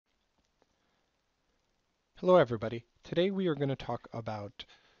Hello everybody. Today we are going to talk about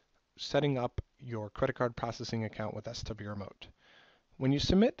setting up your credit card processing account with SW Remote. When you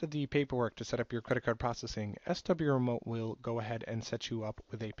submit the paperwork to set up your credit card processing, SW Remote will go ahead and set you up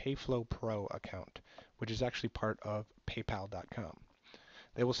with a PayFlowPro account, which is actually part of PayPal.com.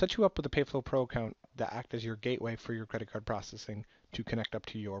 They will set you up with a PayFlowPro account that act as your gateway for your credit card processing to connect up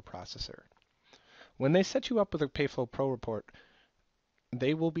to your processor. When they set you up with a PayFlowPro report,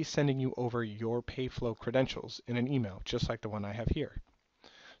 they will be sending you over your PayFlow credentials in an email, just like the one I have here.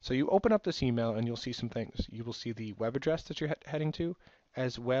 So you open up this email and you'll see some things. You will see the web address that you're heading to,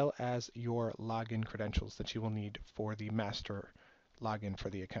 as well as your login credentials that you will need for the master login for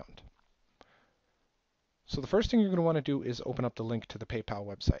the account. So the first thing you're going to want to do is open up the link to the PayPal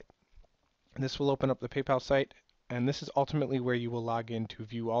website. And this will open up the PayPal site, and this is ultimately where you will log in to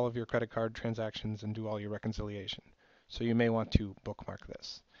view all of your credit card transactions and do all your reconciliation. So you may want to bookmark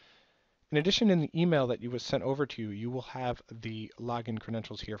this. In addition, in the email that was sent over to you, you will have the login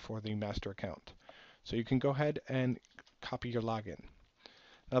credentials here for the master account. So you can go ahead and copy your login.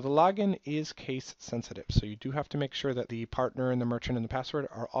 Now the login is case sensitive, so you do have to make sure that the partner and the merchant and the password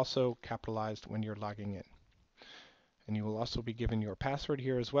are also capitalized when you're logging in. And you will also be given your password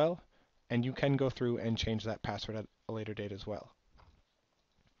here as well, and you can go through and change that password at a later date as well.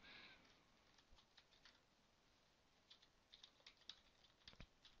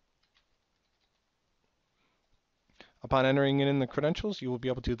 Upon entering in the credentials, you will be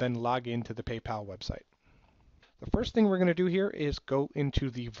able to then log into the PayPal website. The first thing we're going to do here is go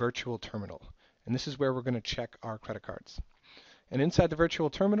into the virtual terminal, and this is where we're going to check our credit cards. And inside the virtual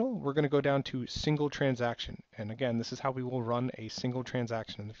terminal, we're going to go down to single transaction. And again, this is how we will run a single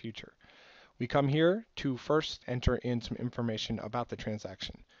transaction in the future. We come here to first enter in some information about the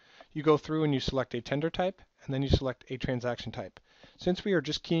transaction. You go through and you select a tender type, and then you select a transaction type. Since we are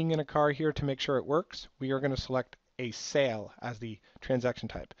just keying in a car here to make sure it works, we are going to select a sale as the transaction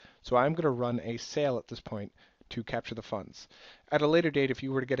type. So I'm going to run a sale at this point to capture the funds. At a later date, if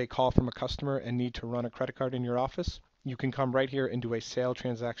you were to get a call from a customer and need to run a credit card in your office, you can come right here and do a sale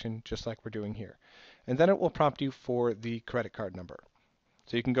transaction just like we're doing here. And then it will prompt you for the credit card number.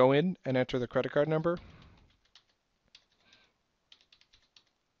 So you can go in and enter the credit card number.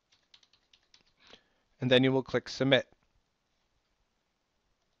 And then you will click Submit.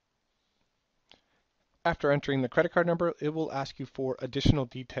 After entering the credit card number, it will ask you for additional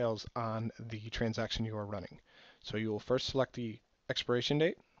details on the transaction you are running. So you will first select the expiration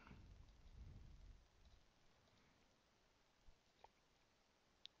date.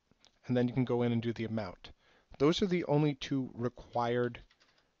 And then you can go in and do the amount. Those are the only two required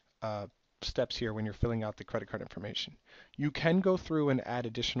steps here when you're filling out the credit card information. You can go through and add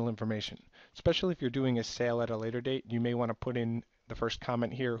additional information, especially if you're doing a sale at a later date. You may want to put in the first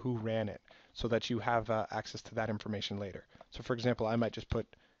comment here, who ran it, so that you have access to that information later. So for example, I might just put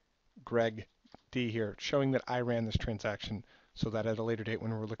Greg D here, showing that I ran this transaction, so that at a later date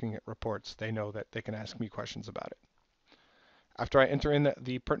when we're looking at reports, they know that they can ask me questions about it. After I enter in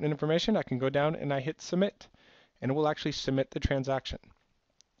the pertinent information, I can go down and I hit submit, and it will actually submit the transaction.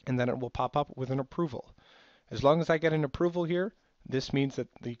 And then it will pop up with an approval. As long as I get an approval here, this means that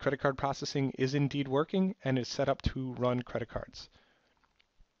the credit card processing is indeed working and is set up to run credit cards.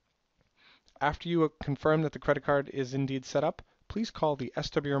 After you confirm that the credit card is indeed set up, please call the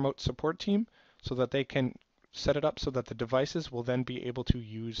SW Remote support team so that they can set it up so that the devices will then be able to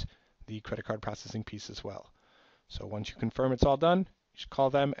use the credit card processing piece as well. So once you confirm it's all done, you should call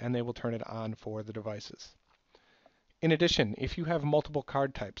them and they will turn it on for the devices. In addition, if you have multiple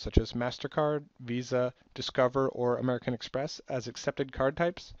card types, such as MasterCard, Visa, Discover, or American Express as accepted card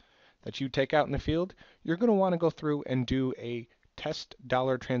types that you take out in the field, you're going to want to go through and do a test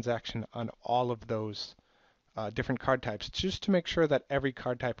dollar transaction on all of those different card types, just to make sure that every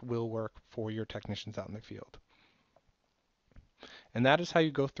card type will work for your technicians out in the field. And that is how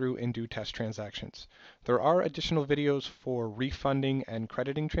you go through and do test transactions. There are additional videos for refunding and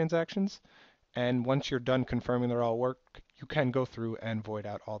crediting transactions. And once you're done confirming they're all work, you can go through and void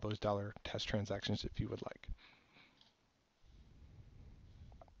out all those dollar test transactions if you would like.